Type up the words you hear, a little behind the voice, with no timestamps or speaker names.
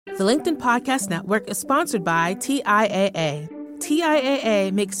The LinkedIn Podcast Network is sponsored by TIAA.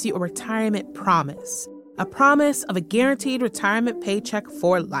 TIAA makes you a retirement promise, a promise of a guaranteed retirement paycheck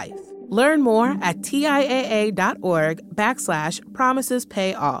for life. Learn more at TIAA.org/promises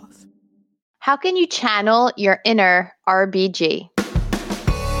pay off. How can you channel your inner RBG?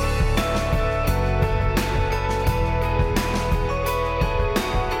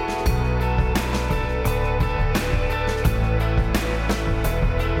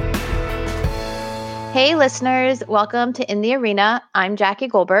 Hey listeners, welcome to In the Arena. I'm Jackie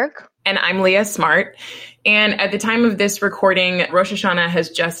Goldberg. And I'm Leah Smart. And at the time of this recording, Rosh Hashanah has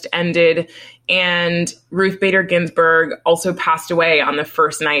just ended, and Ruth Bader Ginsburg also passed away on the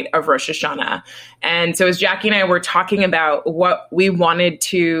first night of Rosh Hashanah. And so as Jackie and I were talking about what we wanted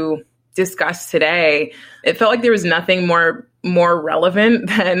to discuss today, it felt like there was nothing more relevant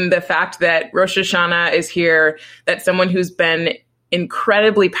than the fact that Rosh Hashanah is here, that someone who's been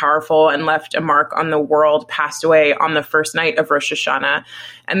incredibly powerful and left a mark on the world passed away on the first night of Rosh Hashanah.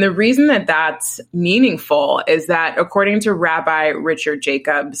 And the reason that that's meaningful is that according to Rabbi Richard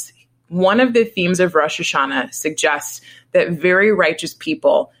Jacobs, one of the themes of Rosh Hashanah suggests that very righteous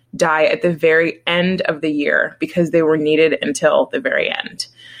people die at the very end of the year because they were needed until the very end.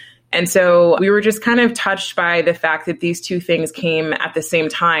 And so we were just kind of touched by the fact that these two things came at the same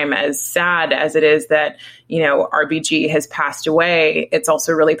time. As sad as it is that, RBG has passed away, it's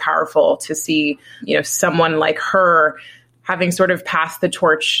also really powerful to see, someone like her having sort of passed the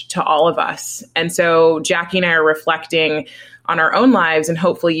torch to all of us. And so Jackie and I are reflecting on our own lives, and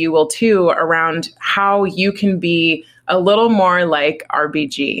hopefully you will too, around how you can be a little more like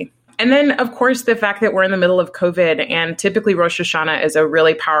RBG. And then, of course, the fact that we're in the middle of COVID, and typically Rosh Hashanah is a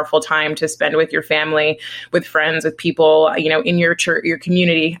really powerful time to spend with your family, with friends, with people, in your church, your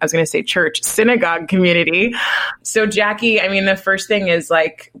community. I was going to say church, synagogue community. So Jackie, the first thing is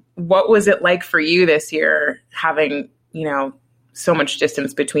what was it like for you this year having, so much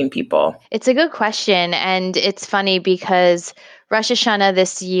distance between people? It's a good question. And it's funny because Rosh Hashanah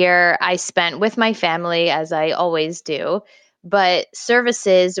this year I spent with my family, as I always do. But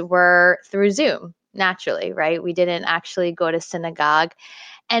services were through Zoom, naturally, right? We didn't actually go to synagogue.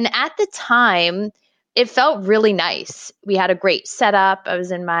 And at the time, it felt really nice. We had a great setup. I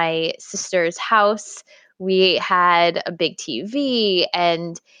was in my sister's house. We had a big TV.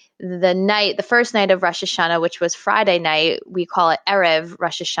 And the first night of Rosh Hashanah, which was Friday night, we call it Erev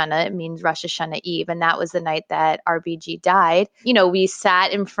Rosh Hashanah. It means Rosh Hashanah Eve. And that was the night that RBG died. We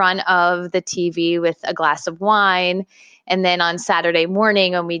sat in front of the TV with a glass of wine. And then on Saturday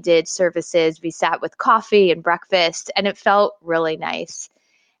morning, when we did services, we sat with coffee and breakfast, and it felt really nice.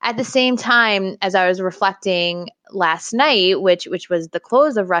 At the same time, as I was reflecting last night, which was the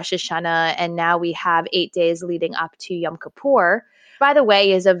close of Rosh Hashanah, and now we have 8 days leading up to Yom Kippur, by the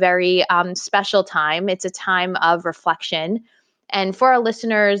way, is a very special time. It's a time of reflection. And for our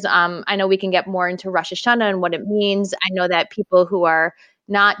listeners, I know we can get more into Rosh Hashanah and what it means. I know that people who are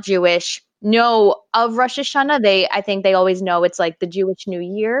not Jewish know of Rosh Hashanah. I think they always know it's like the Jewish New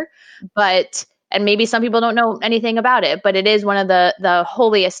Year, and maybe some people don't know anything about it, but it is one of the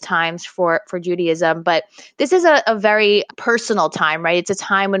holiest times for Judaism. But this is a very personal time, right? It's a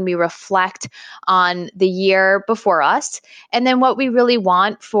time when we reflect on the year before us and then what we really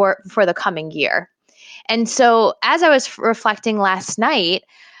want for the coming year. And so as I was reflecting last night,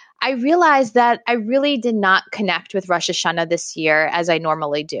 I realized that I really did not connect with Rosh Hashanah this year as I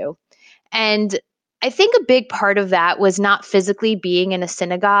normally do. And I think a big part of that was not physically being in a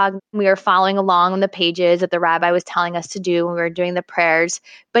synagogue. We were following along on the pages that the rabbi was telling us to do when we were doing the prayers,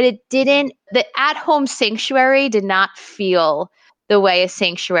 but the at-home sanctuary did not feel the way a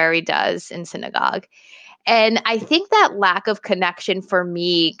sanctuary does in synagogue. And I think that lack of connection for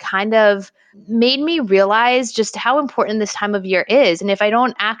me kind of made me realize just how important this time of year is. And if I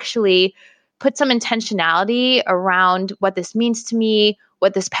don't actually put some intentionality around what this means to me,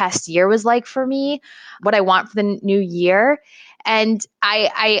 what this past year was like for me, what I want for the new year. And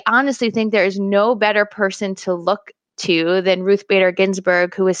I honestly think there is no better person to look to than Ruth Bader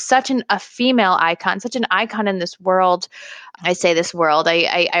Ginsburg, who is such a female icon, such an icon in this world. I say this world,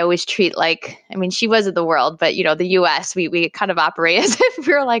 I always treat she was in the world, but the US, we kind of operate as if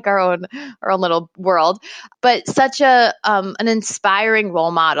we're like our own little world, but such an inspiring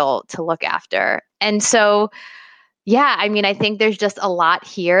role model to look after. And so Yeah, I mean, I think there's just a lot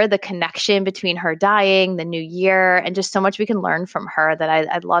here, the connection between her dying, the new year, and just so much we can learn from her that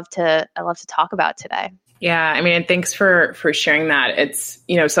I'd love to talk about today. Yeah, I mean, and thanks for sharing that. It's,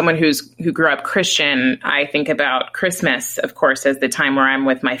 someone who grew up Christian, I think about Christmas, of course, as the time where I'm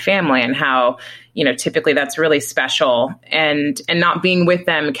with my family, and how, typically that's really special, and not being with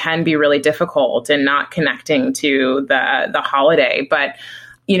them can be really difficult, and not connecting to the holiday. But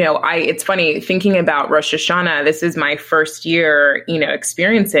it's funny thinking about Rosh Hashanah. This is my first year,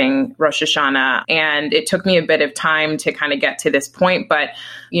 experiencing Rosh Hashanah, and it took me a bit of time to kind of get to this point. But,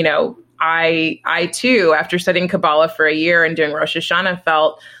 I too, after studying Kabbalah for a year and doing Rosh Hashanah,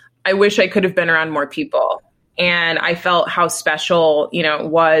 felt I wish I could have been around more people. And I felt how special, it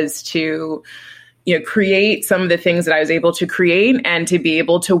was to, create some of the things that I was able to create, and to be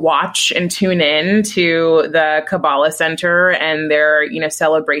able to watch and tune in to the Kabbalah Center and their,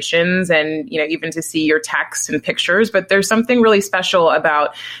 celebrations, and, even to see your texts and pictures. But there's something really special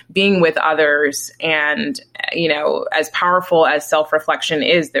about being with others. And, as powerful as self-reflection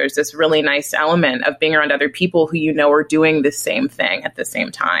is, there's this really nice element of being around other people who are doing the same thing at the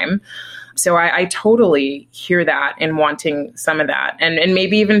same time. So I totally hear that and wanting some of that. And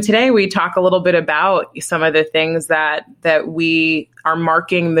maybe even today we talk a little bit about some of the things that we are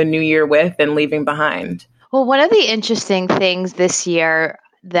marking the new year with and leaving behind. Well, one of the interesting things this year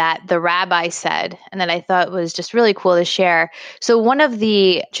that the rabbi said, and that I thought was just really cool to share. So one of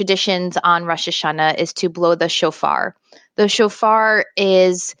the traditions on Rosh Hashanah is to blow the shofar. The shofar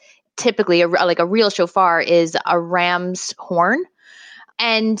is typically, like a real shofar, is a ram's horn.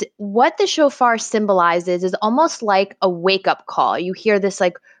 And what the shofar symbolizes is almost like a wake-up call. You hear this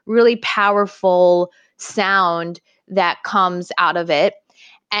like really powerful sound that comes out of it.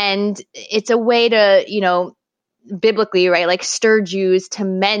 And it's a way to, biblically, right, like stir Jews to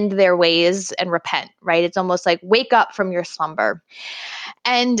mend their ways and repent, right? It's almost like wake up from your slumber.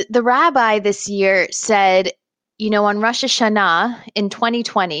 And the rabbi this year said, on Rosh Hashanah in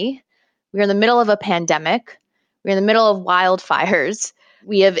 2020, we're in the middle of a pandemic. We're in the middle of wildfires.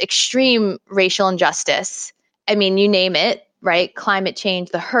 We have extreme racial injustice. I mean, you name it, right? Climate change,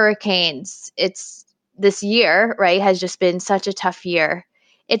 the hurricanes. It's this year, right, has just been such a tough year.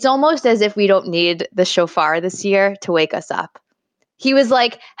 It's almost as if we don't need the shofar this year to wake us up. He was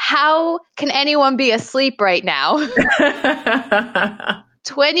like, how can anyone be asleep right now?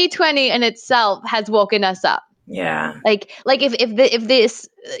 2020 in itself has woken us up. Yeah. Like if this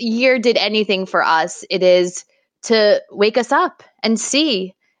year did anything for us, it is to wake us up and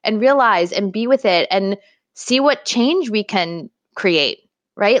see and realize and be with it and see what change we can create,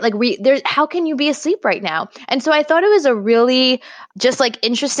 right? Like how can you be asleep right now? And so I thought it was a really just like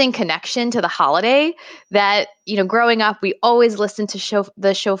interesting connection to the holiday that, growing up, we always listened to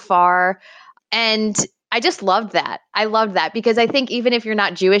the shofar, and I just loved that. I loved that because I think even if you're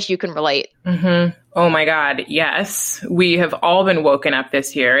not Jewish, you can relate. Mm-hmm. Oh my God. Yes. We have all been woken up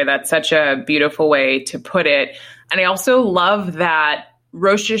this year. That's such a beautiful way to put it. And I also love that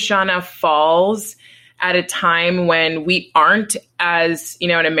Rosh Hashanah falls at a time when we aren't, as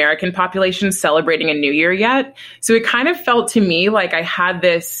an American population, celebrating a new year yet. So it kind of felt to me like I had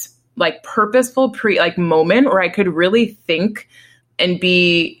this like purposeful moment where I could really think and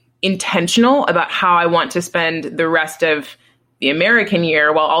be intentional about how I want to spend the rest of the American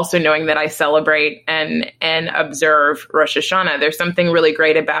year, while also knowing that I celebrate and observe Rosh Hashanah. There's something really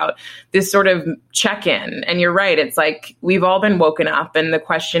great about this sort of check-in. And you're right. It's like we've all been woken up, and the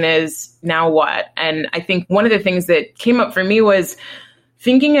question is, now what? And I think one of the things that came up for me was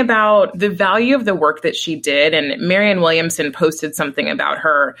thinking about the value of the work that she did. And Marianne Williamson posted something about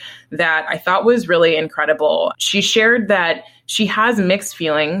her that I thought was really incredible. She shared that she has mixed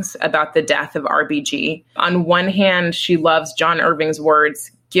feelings about the death of RBG. On one hand, she loves John Irving's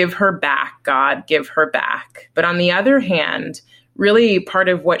words, "Give her back, God, give her back." But on the other hand, really part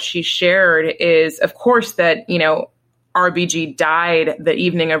of what she shared is, of course, that, RBG died the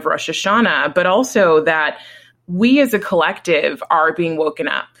evening of Rosh Hashanah, but also that we as a collective are being woken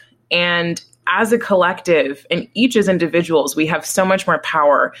up. And as a collective, and each as individuals, we have so much more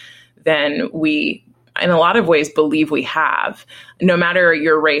power than we, in a lot of ways, believe we have. No matter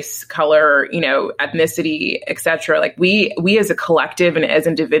your race, color, ethnicity, etc. Like we as a collective and as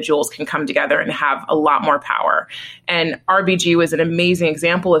individuals can come together and have a lot more power. And RBG was an amazing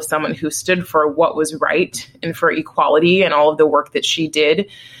example of someone who stood for what was right and for equality and all of the work that she did.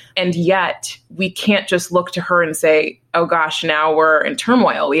 And yet we can't just look to her and say, oh gosh, now we're in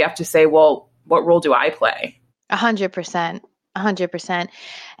turmoil. We have to say, well, what role do I play? 100%. 100%.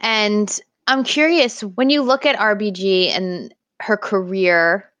 And I'm curious, when you look at RBG and her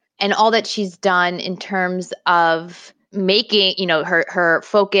career and all that she's done in terms of making, her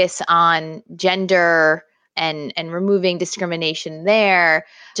focus on gender and removing discrimination there,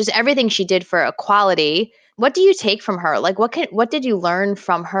 just everything she did for equality. What do you take from her? Like, what did you learn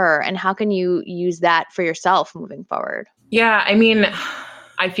from her, and how can you use that for yourself moving forward? Yeah, I mean,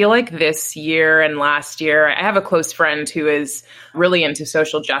 I feel like this year and last year, I have a close friend who is really into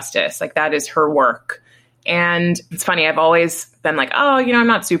social justice. Like, that is her work. And it's funny, I've always been like, oh, I'm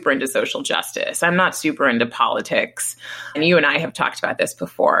not super into social justice. I'm not super into politics. And you and I have talked about this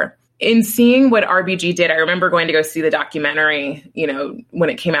before. In seeing what RBG did, I remember going to go see the documentary,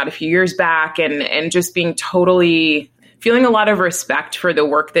 when it came out a few years back, and just being totally feeling a lot of respect for the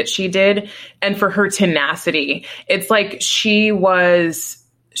work that she did and for her tenacity. It's like she was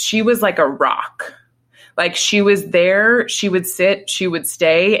like a rock. Like, she was there, she would sit, she would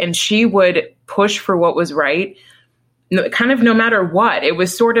stay, and she would push for what was right, kind of no matter what. It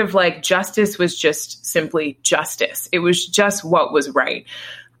was sort of like justice was just simply justice. It was just what was right.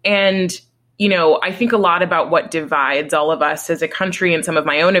 And, I think a lot about what divides all of us as a country, and some of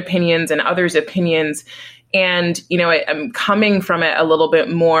my own opinions and others' opinions. And, I'm coming from it a little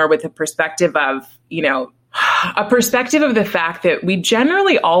bit more with a perspective of, a perspective of the fact that we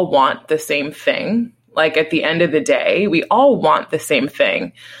generally all want the same thing. Like, at the end of the day, we all want the same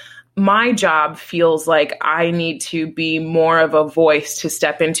thing. My job feels like I need to be more of a voice to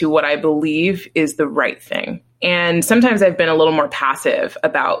step into what I believe is the right thing. And sometimes I've been a little more passive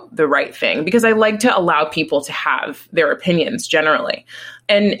about the right thing because I like to allow people to have their opinions generally.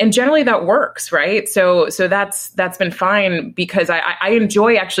 And generally that works, right? So that's been fine because I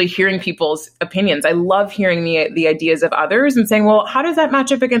enjoy actually hearing people's opinions. I love hearing the ideas of others and saying, well, how does that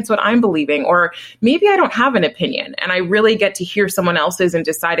match up against what I'm believing? Or maybe I don't have an opinion and I really get to hear someone else's and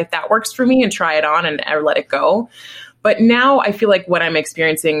decide if that works for me and try it on and let it go. But now I feel like what I'm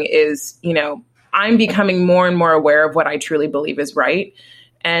experiencing is, I'm becoming more and more aware of what I truly believe is right.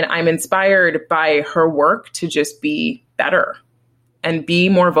 And I'm inspired by her work to just be better and be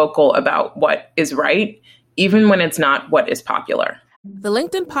more vocal about what is right, even when it's not what is popular. The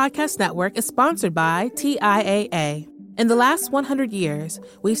LinkedIn Podcast Network is sponsored by TIAA. In the last 100 years,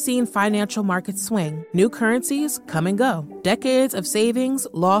 we've seen financial markets swing, new currencies come and go, decades of savings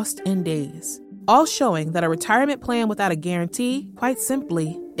lost in days, all showing that a retirement plan without a guarantee, quite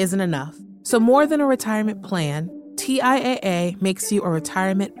simply, isn't enough. So more than a retirement plan, TIAA makes you a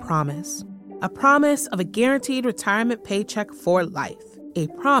retirement promise. A promise of a guaranteed retirement paycheck for life. A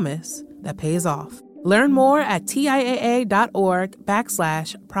promise that pays off. Learn more at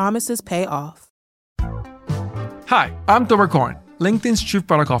TIAA.org/promisespayoff. Hi, I'm Tomer Cohen, LinkedIn's Chief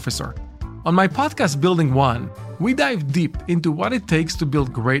Product Officer. On my podcast, Building One, we dive deep into what it takes to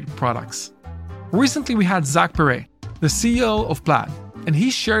build great products. Recently, we had Zach Perret, the CEO of Plaid, and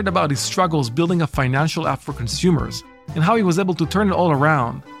he shared about his struggles building a financial app for consumers and how he was able to turn it all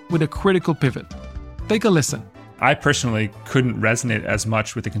around with a critical pivot. Take a listen. I personally couldn't resonate as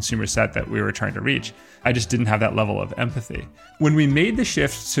much with the consumer set that we were trying to reach. I just didn't have that level of empathy. When we made the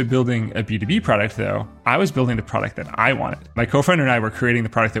shift to building a B2B product, though, I was building the product that I wanted. My co-founder and I were creating the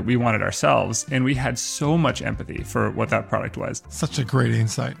product that we wanted ourselves, and we had so much empathy for what that product was. Such a great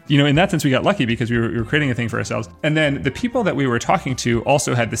insight. In that sense, we got lucky because we were creating a thing for ourselves. And then the people that we were talking to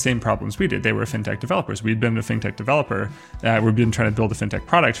also had the same problems we did. They were fintech developers. We'd been a fintech developer. We'd been trying to build a fintech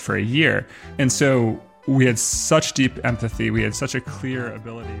product for a year. And so we had such deep empathy. We had such a clear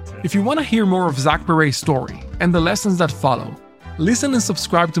ability to... If you want to hear more of Zach Perret's story and the lessons that follow, listen and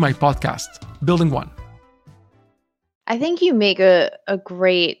subscribe to my podcast, Building One. I think you make a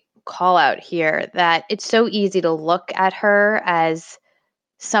great call out here that it's so easy to look at her as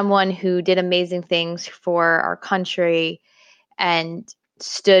someone who did amazing things for our country and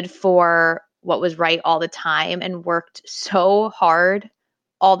stood for what was right all the time and worked so hard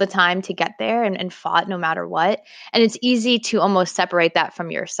all the time to get there and fought no matter what. And it's easy to almost separate that from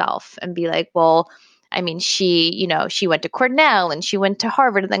yourself and be like, well, I mean, she went to Cornell and she went to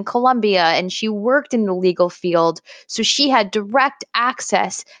Harvard and then Columbia and she worked in the legal field. So she had direct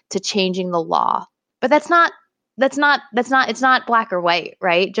access to changing the law. But it's not black or white,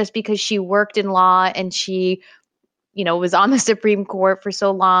 right? Just because she worked in law and she, was on the Supreme Court for so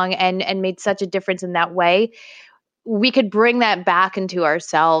long and made such a difference in that way, we could bring that back into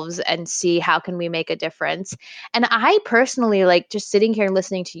ourselves and see how can we make a difference. And I personally, like, just sitting here and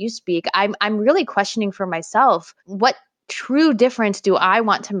listening to you speak, I'm really questioning for myself, what true difference do I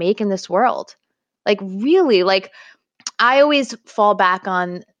want to make in this world? Like, really, like, I always fall back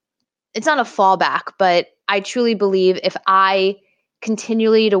on, it's not a fallback, but I truly believe if I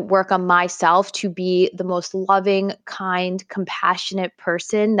continually to work on myself to be the most loving, kind, compassionate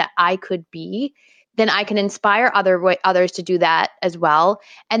person that I could be, then I can inspire others to do that as well.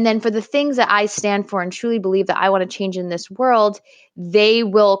 And then for the things that I stand for and truly believe that I want to change in this world, they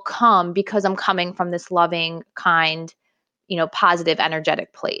will come because I'm coming from this loving, kind, positive,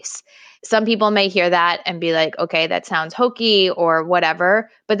 energetic place. Some people may hear that and be like, okay, that sounds hokey or whatever.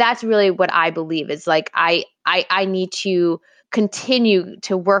 But that's really what I believe is like, I need to continue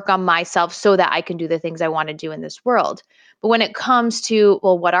to work on myself so that I can do the things I want to do in this world. But when it comes to,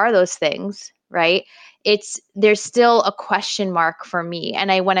 well, what are those things, right? There's still a question mark for me.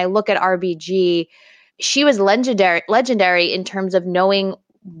 And when I look at RBG, she was legendary in terms of knowing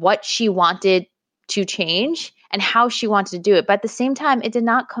what she wanted to change and how she wanted to do it. But at the same time, it did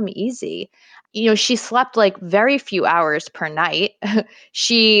not come easy. She slept like very few hours per night.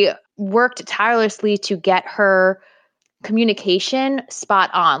 She worked tirelessly to get her communication spot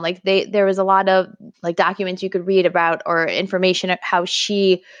on. Like there was a lot of like documents you could read about or information how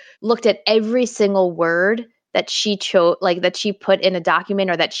she looked at every single word that she chose, like that she put in a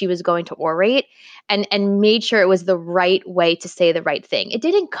document or that she was going to orate and made sure it was the right way to say the right thing. It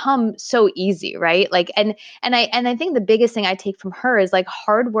didn't come so easy, right? Like, and I think the biggest thing I take from her is like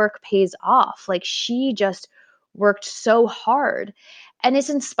hard work pays off. Like she just worked so hard and it's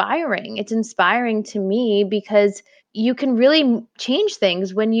inspiring. It's inspiring to me because you can really change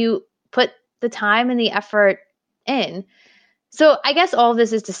things when you put the time and the effort in. So I guess all of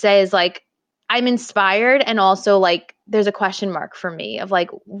this is to say is like, I'm inspired and also like, there's a question mark for me of like,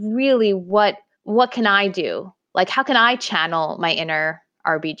 really what can I do? Like, how can I channel my inner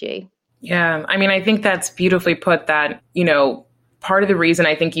RBG? Yeah. I mean, I think that's beautifully put that, part of the reason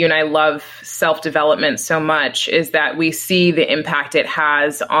I think you and I love self-development so much is that we see the impact it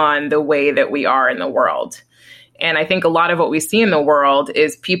has on the way that we are in the world. And I think a lot of what we see in the world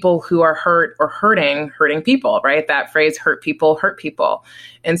is people who are hurt or hurting people, right? That phrase, hurt people, hurt people.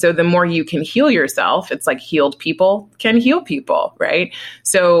 And so the more you can heal yourself, it's like healed people can heal people, right?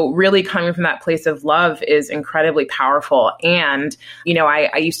 So really coming from that place of love is incredibly powerful. And,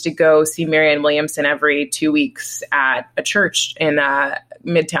 I used to go see Marianne Williamson every 2 weeks at a church in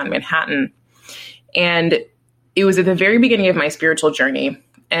Midtown Manhattan. And it was at the very beginning of my spiritual journey.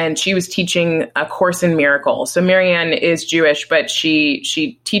 And she was teaching A Course in Miracles. So Marianne is Jewish, but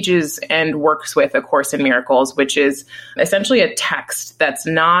she teaches and works with A Course in Miracles, which is essentially a text that's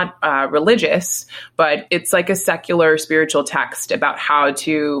not religious, but it's like a secular spiritual text about how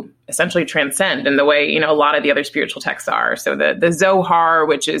to essentially transcend in the way, a lot of the other spiritual texts are. So the Zohar,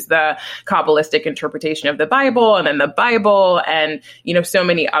 which is the Kabbalistic interpretation of the Bible, and then the Bible and, so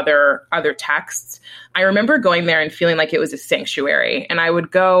many other texts. I remember going there and feeling like it was a sanctuary, and I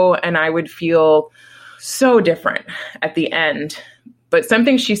would go and I would feel so different at the end. But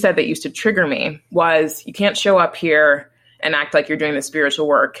something she said that used to trigger me was you can't show up here and act like you're doing the spiritual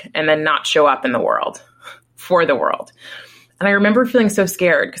work and then not show up in the world for the world. And I remember feeling so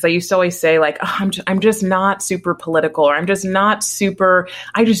scared because I used to always say like, oh, I'm just not super political, or I just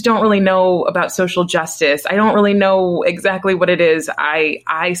don't really know about social justice. I don't really know exactly what it is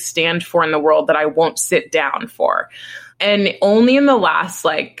I stand for in the world that I won't sit down for. And only in the last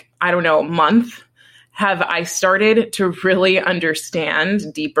month have I started to really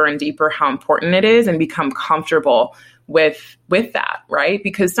understand deeper and deeper how important it is and become comfortable with that, right?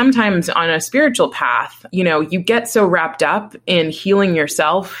 Because sometimes on a spiritual path, you get so wrapped up in healing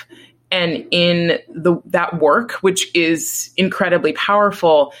yourself and in that work, which is incredibly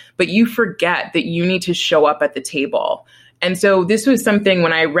powerful, but you forget that you need to show up at the table. And so this was something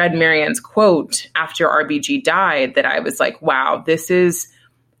when I read Marianne's quote after RBG died that I was like, wow, this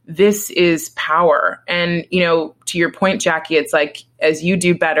is power. And, to your point, Jackie, it's like, as you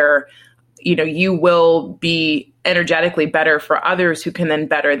do better, you will be energetically better for others who can then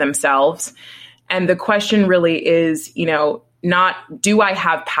better themselves. And the question really is, not do I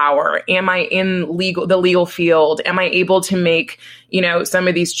have power? Am I in the legal field? Am I able to make, some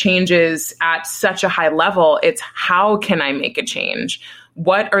of these changes at such a high level? It's how can I make a change?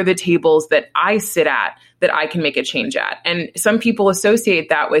 What are the tables that I sit at that I can make a change at? And some people associate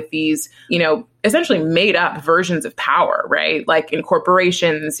that with these, essentially made up versions of power, right? Like in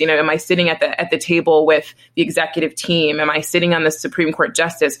corporations, am I sitting at the table with the executive team? Am I sitting on the Supreme Court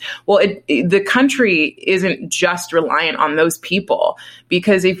justice? Well, the country isn't just reliant on those people,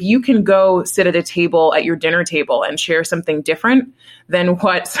 because if you can go sit at a table at your dinner table and share something different than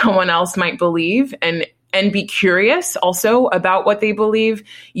what someone else might believe and be curious also about what they believe,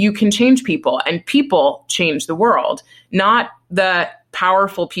 you can change people, and people change the world, not the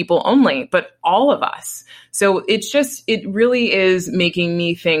powerful people only, but all of us. So it really is making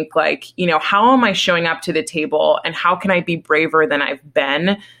me think like, how am I showing up to the table and how can I be braver than I've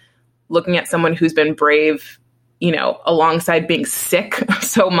been? Looking at someone who's been brave, alongside being sick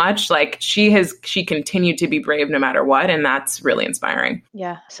so much, like she continued to be brave no matter what. And that's really inspiring.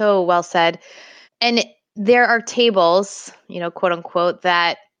 Yeah. So well said. And there are tables, quote unquote,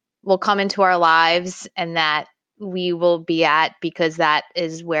 that will come into our lives and that we will be at because that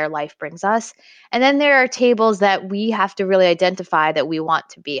is where life brings us. And then there are tables that we have to really identify that we want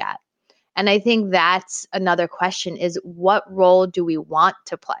to be at. And I think that's another question is what role do we want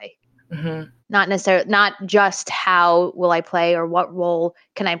to play? Mm-hmm. Not just how will I play or what role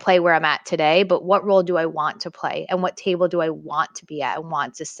can I play where I'm at today, but what role do I want to play and what table do I want to be at and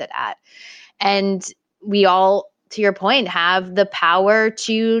want to sit at? And we all, to your point, have the power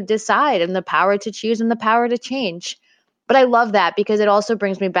to decide and the power to choose and the power to change. But I love that because it also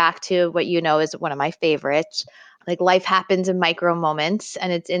brings me back to what is one of my favorites. Like life happens in micro moments,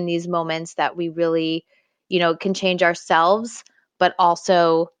 and it's in these moments that we really, can change ourselves, but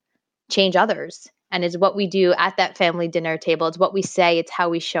also change others. And it's what we do at that family dinner table. It's what we say. It's how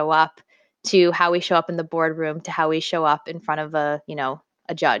we show up, to how we show up in the boardroom, to how we show up in front of a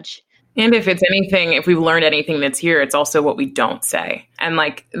judge. And if we've learned anything that's here, it's also what we don't say. And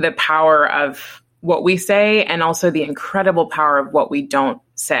like the power of what we say and also the incredible power of what we don't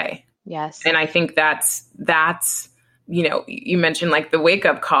say. Yes. And I think that's, you mentioned like the wake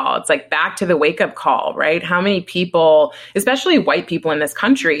up call. It's like back to the wake up call, right? How many people, especially white people in this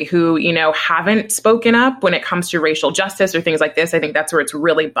country who, haven't spoken up when it comes to racial justice or things like this. I think that's where it's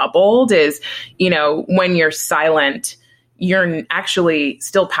really bubbled is, when you're silent, you're actually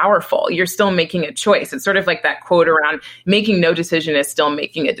still powerful. You're still making a choice. It's sort of like that quote around making no decision is still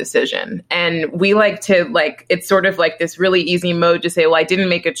making a decision. And we like to it's sort of like this really easy mode to say, well, I didn't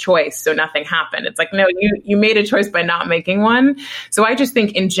make a choice, so nothing happened. It's like, no, you made a choice by not making one. So I just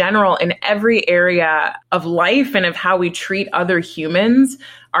think in general, in every area of life and of how we treat other humans,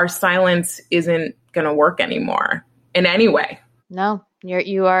 our silence isn't going to work anymore in any way. No,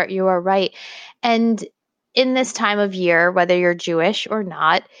 you are right. And in this time of year, whether you're Jewish or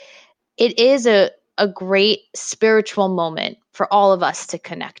not, it is a great spiritual moment for all of us to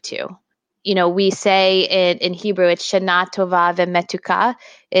connect to. We say in Hebrew, it's Shana Tova v'Metuka.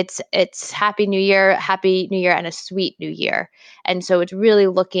 It's Happy New Year, and a sweet New Year. And so it's really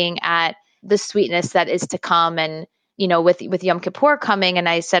looking at the sweetness that is to come. And, with Yom Kippur coming, and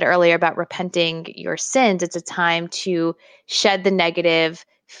I said earlier about repenting your sins, it's a time to shed the negative,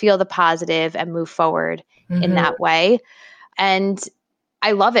 feel the positive, and move forward in that way. And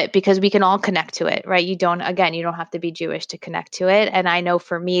I love it because we can all connect to it, right? You don't have to be Jewish to connect to it. And I know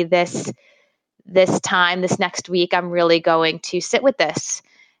for me, this next week, I'm really going to sit with this,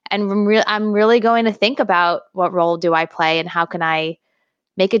 and I'm really going to think about what role do I play and how can I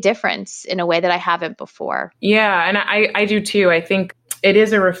make a difference in a way that I haven't before. Yeah. And I do too. I think it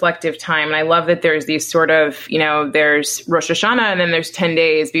is a reflective time. And I love that there's these sort of, there's Rosh Hashanah and then there's 10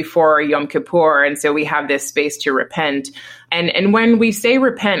 days before Yom Kippur. And so we have this space to repent. And when we say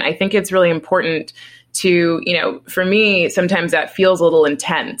repent, I think it's really important to, for me, sometimes that feels a little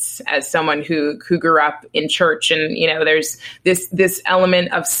intense as someone who grew up in church and, there's this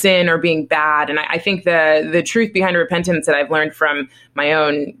element of sin or being bad. And I think the truth behind repentance that I've learned from my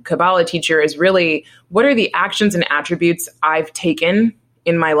own Kabbalah teacher is really what are the actions and attributes I've taken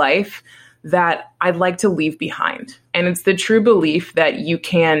in my life that I'd like to leave behind. And it's the true belief that you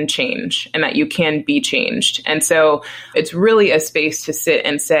can change and that you can be changed. And so it's really a space to sit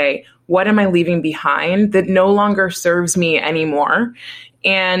and say, what am I leaving behind that no longer serves me anymore?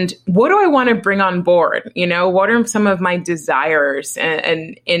 And what do I want to bring on board? What are some of my desires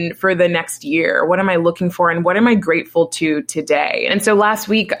and for the next year? What am I looking for? And what am I grateful to today? And so last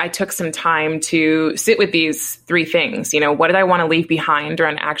week, I took some time to sit with these three things. What did I want to leave behind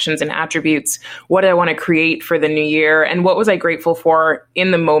around actions and attributes? What did I want to create for the new year? And what was I grateful for in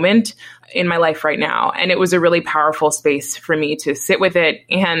the moment in my life right now? And it was a really powerful space for me to sit with it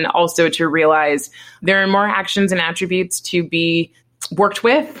and also to realize there are more actions and attributes to be worked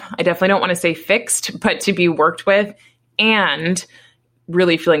with. I definitely don't want to say fixed, but to be worked with and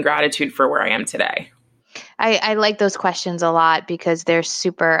really feeling gratitude for where I am today. I like those questions a lot because they're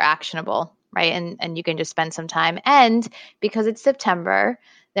super actionable, right? And you can just spend some time. And because it's September,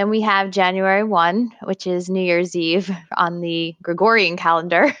 then we have January 1, which is New Year's Eve on the Gregorian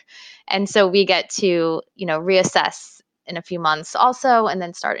calendar. And so we get to, reassess in a few months also, and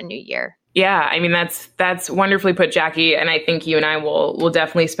then start a new year. Yeah, I mean, that's wonderfully put, Jackie. And I think you and I will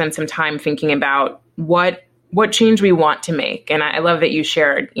definitely spend some time thinking about what what change we want to make. And I love that you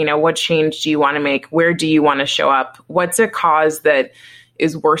shared, what change do you want to make? Where do you want to show up? What's a cause that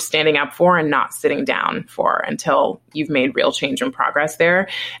is worth standing up for and not sitting down for until you've made real change and progress there?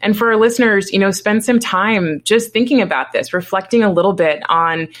 And for our listeners, spend some time just thinking about this, reflecting a little bit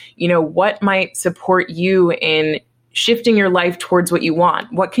on, what might support you in shifting your life towards what you want.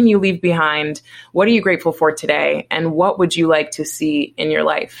 What can you leave behind? What are you grateful for today? And what would you like to see in your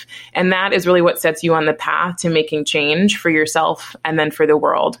life? And that is really what sets you on the path to making change for yourself and then for the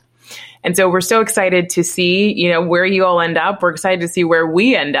world. And so we're so excited to see, where you all end up. We're excited to see where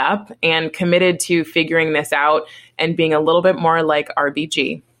we end up and committed to figuring this out and being a little bit more like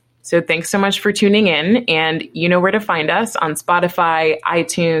RBG. So thanks so much for tuning in. And you know where to find us on Spotify,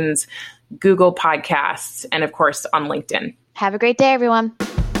 iTunes, Google Podcasts, and of course on LinkedIn. Have a great day, everyone.